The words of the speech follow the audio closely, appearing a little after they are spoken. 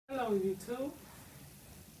Hello YouTube,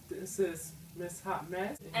 this is Miss Hot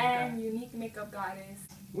Mess and Unique Makeup Goddess.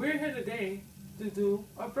 We're here today to do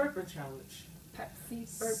a burping challenge. Pepsi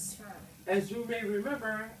Burp Challenge. As you may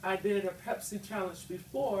remember, I did a Pepsi challenge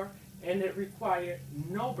before and it required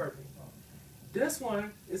no burping. This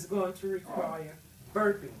one is going to require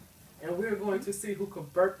burping, and we're going to see who can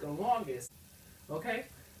burp the longest. Okay,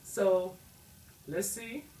 so let's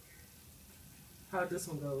see how this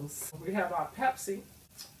one goes. We have our Pepsi.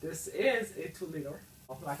 This is a 2 liter.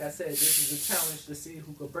 Like I said, this is a challenge to see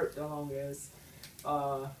who could burp the longest.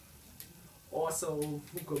 Also,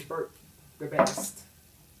 who could burp the best.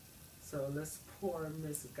 So let's pour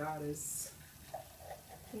Miss Goddess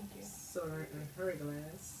Thank you. soda in her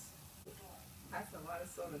glass. That's a lot of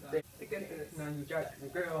soda though. Look at this. Now you got the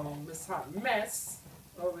girl Miss Hot Mess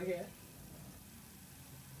over here.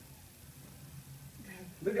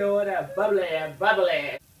 Look at all that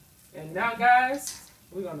bubbly. And now guys,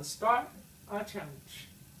 we're gonna start our challenge.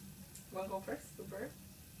 You wanna go first? The burp?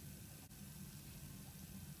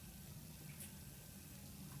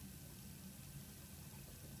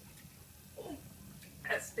 Ooh,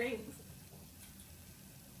 that stings.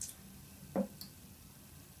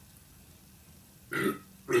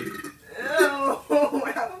 Oh,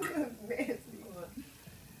 that was a nasty one.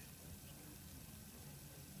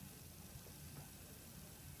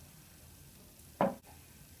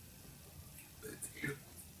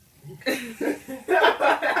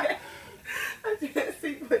 I can't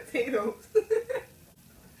see potatoes.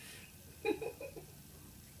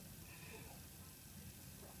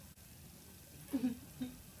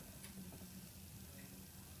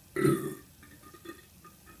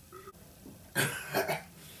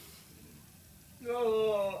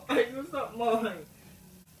 No, I used up mine.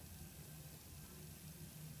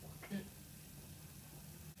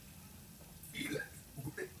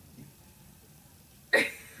 I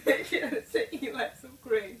can't say you like some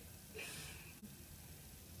cream.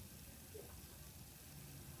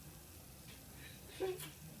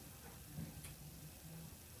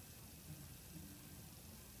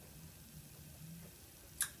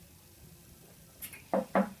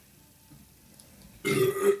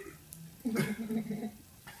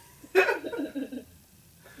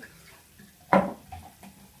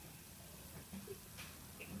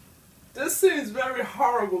 This seems very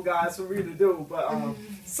horrible, guys, for me to do, but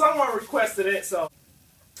someone requested it, so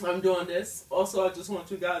I'm doing this. Also, I just want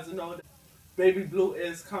you guys to know that Baby Blue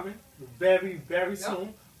is coming very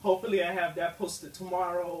soon. Hopefully, I have that posted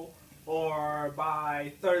tomorrow or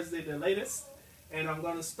by Thursday the latest. And I'm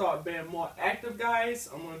going to start being more active, guys.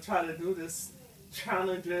 I'm going to try to do this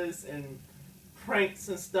challenges and pranks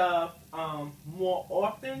and stuff more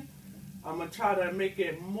often. I'm going to try to make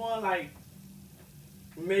it more like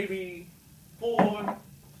maybe 4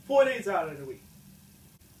 days out of the week.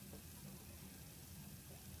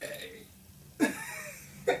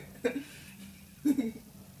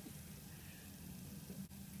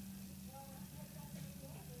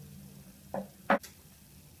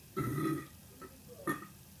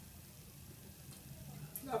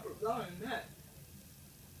 Stop blowing that.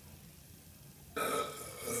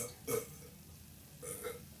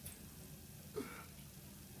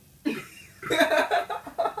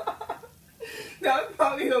 That's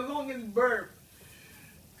probably the longest burp.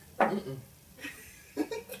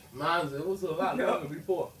 Mine, it was a lot longer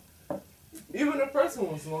before. Even the first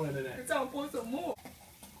one was longer than that. It's time to pour some more.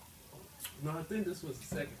 No, I think this was the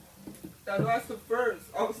second. That was the first.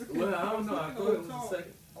 I was looking, Well, I don't know. I thought it was the top.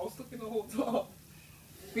 second. I was looking the whole top.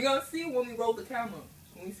 We're gonna see when we roll the camera.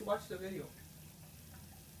 When we watch the video.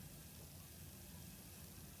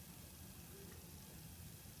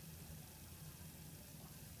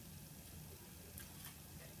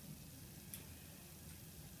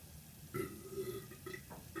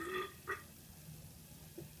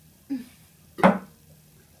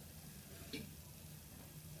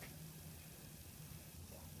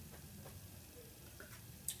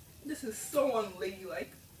 This is so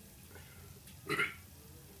unladylike.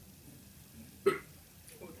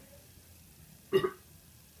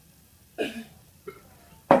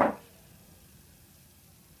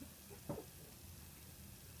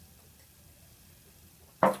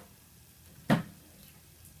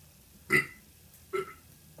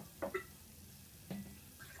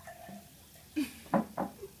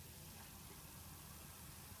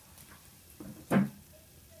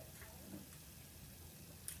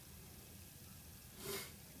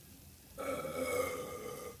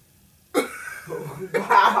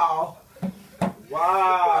 Wow.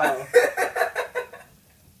 Wow.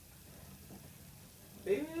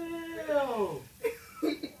 Ew.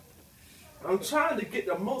 I'm trying to get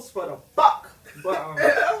the most for the buck, but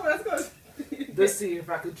Oh, that's Let's see if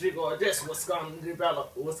I could jiggle this. What's gonna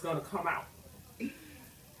develop? What's gonna come out?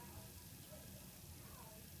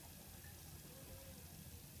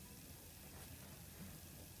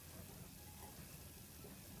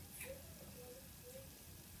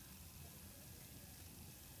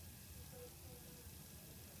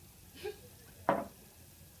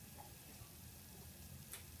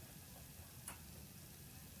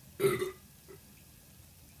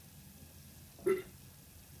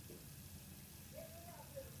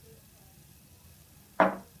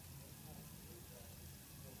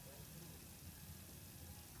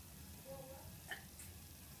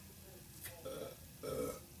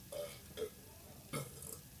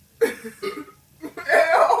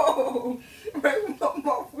 Ew! My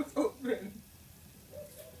mouth was open.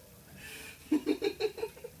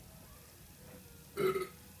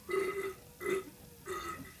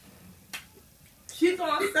 She's on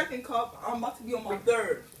her second cup. I'm about to be on my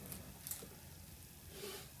third.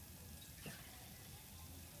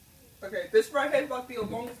 Okay, this right here is about to be the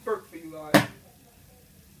longest burp for you guys.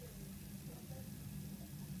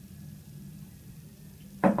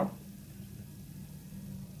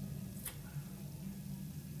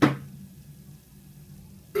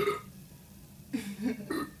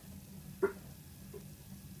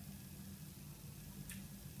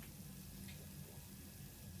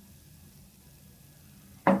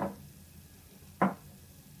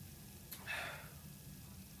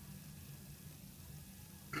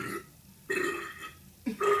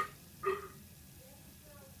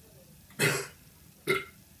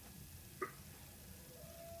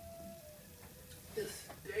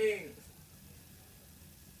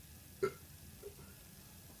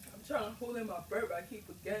 I'm trying to hold in my burp. I keep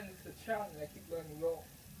forgetting it's a challenge. I keep letting it go.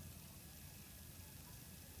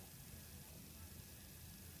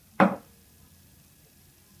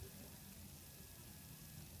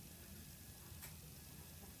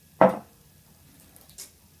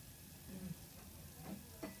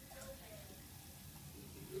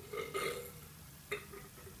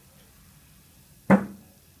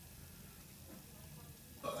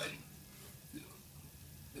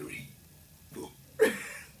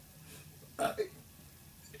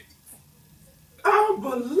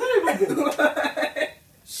 Unbelievable!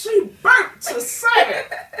 She burped to 7.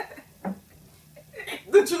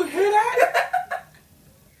 Did you hear that?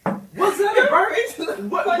 Was that a burp?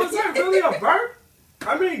 Was that really a burp?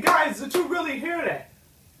 I mean, guys, did you really hear that?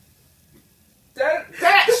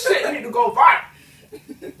 That shit need to go viral.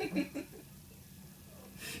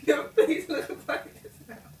 Your face looks like this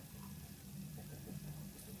now.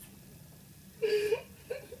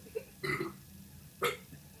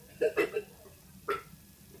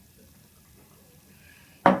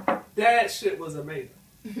 That shit was amazing.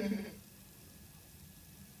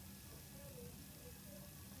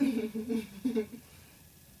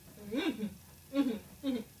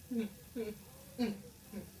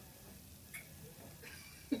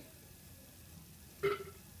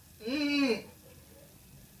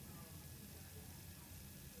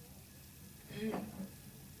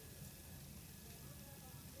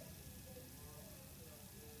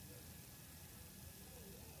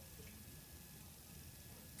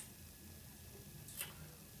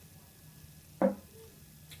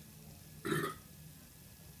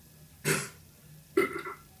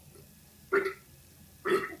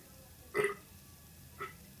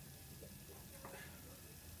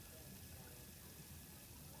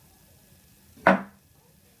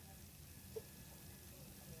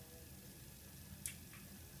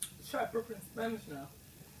 Try burping in Spanish now.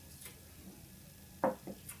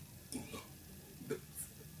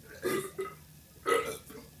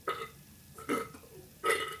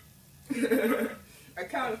 I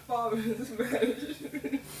counted 5 in Spanish.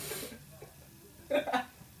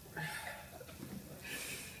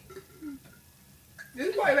 This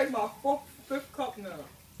is probably like my 4th, 5th cup now.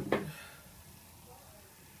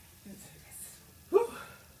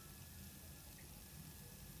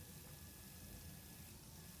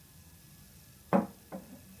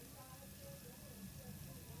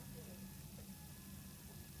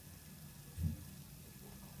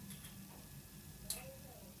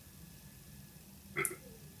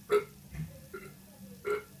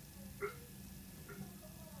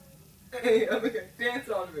 Hey, I'm gonna dance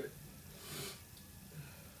out of it.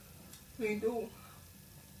 We do.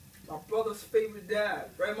 My brother's favorite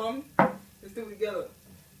dad. Right, mommy? Let's do it together.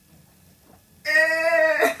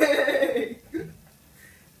 Hey!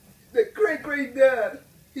 The great dad.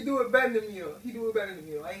 He do it better than me. He do it better than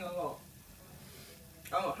me. I ain't gonna lie.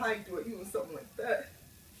 I don't know how you do it. You do something like that.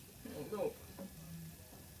 I don't know.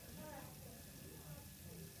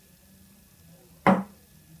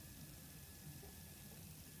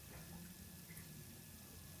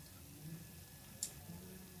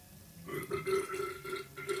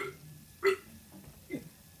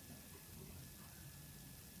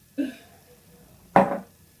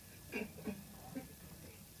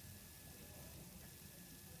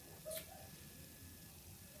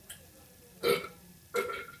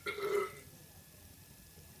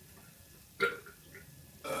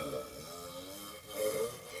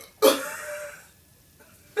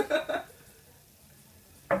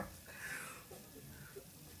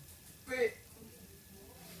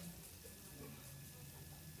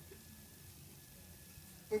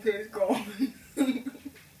 Okay, it's gone.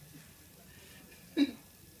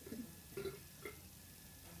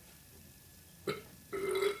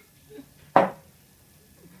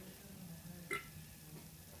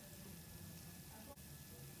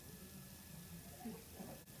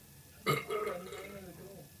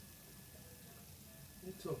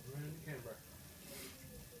 You took brand camera.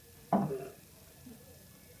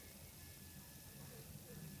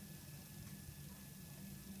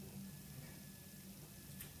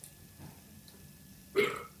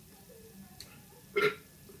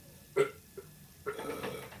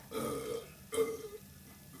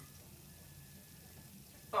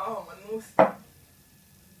 Oh, my nose.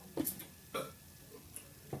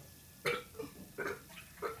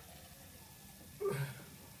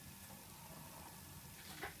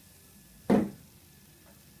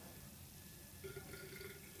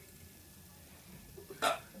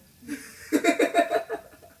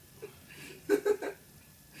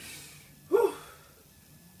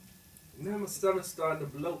 Now my stomach's starting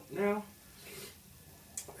to bloat now.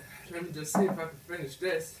 Let me just see if I can finish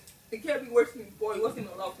this. It can't be worse than before. It wasn't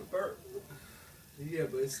allowed to burp. Yeah,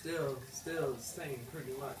 but it's still the same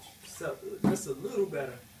pretty much. So just a little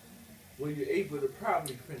better. Where you're able to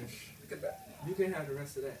probably finish. Look at that. You can have the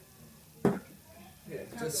rest of that. Yeah,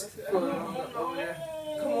 just Have the put it rest on of the that. over there.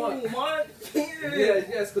 Come on. My Yeah,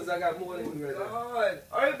 yes, because I got more than you right now. God.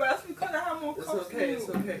 Alright, but that's because I have more It's cups okay, than it's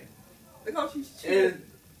you. okay. Look how she's chilling. And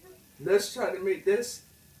let's try to make this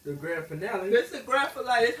the grand finale. This is a grand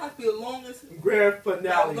finale. This has to be the longest. Grand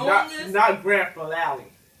finale, The longest- not grand finale.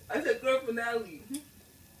 I said grand finale.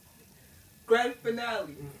 Grand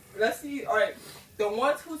finale. Let's see. Alright. The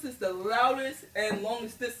 1, 2 is the loudest and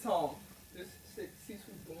longest this song. Just see who's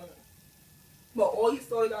the winner. But all you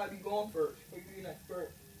still gotta be going first. For you to be next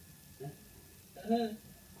first.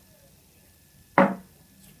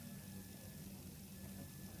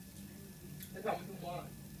 That's how we do mine.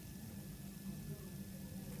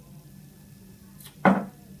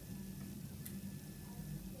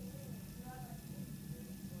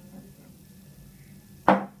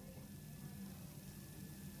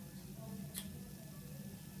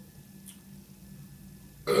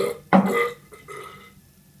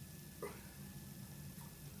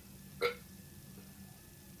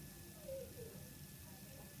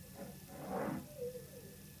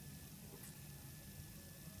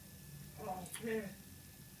 Oh, man.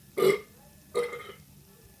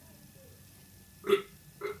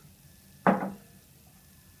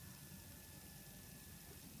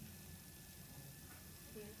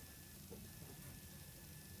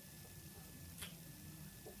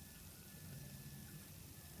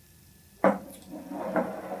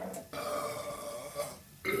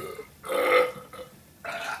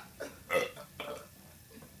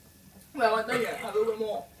 Well, I'm not done yet. I have a little bit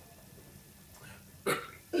more.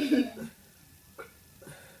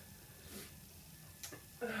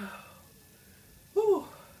 Whew.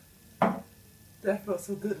 That felt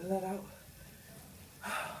so good to let out.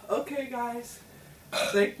 Okay, guys.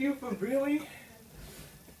 Thank you for viewing.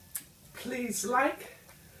 Please like,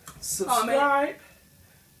 subscribe,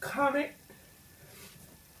 comment,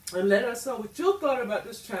 and let us know what you thought about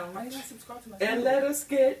this challenge. I gotta subscribe to my And channel. let us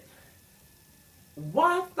get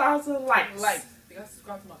 1,000 likes. You gotta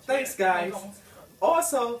subscribe to my channel. Thanks, guys.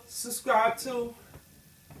 Also, subscribe to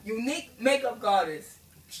Unique Makeup Goddess.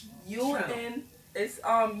 UN. It's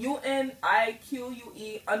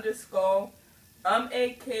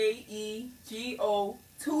UNIQUE_MAKEGO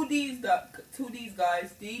 2 D's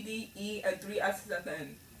guys, DDE and 3 S's at the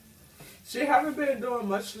end. She haven't been doing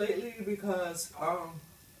much lately because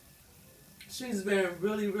she's been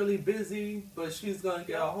really busy, but she's gonna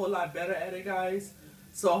get a whole lot better at it, guys.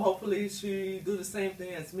 So hopefully she do the same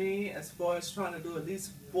thing as me as far as trying to do at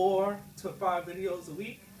least 4 to 5 videos a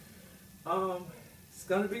week. It's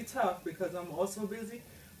gonna be tough because I'm also busy,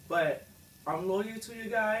 but I'm loyal to you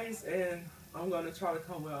guys and I'm gonna try to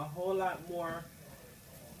come with a whole lot more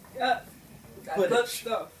Yep. Got footage good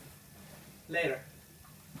stuff. later.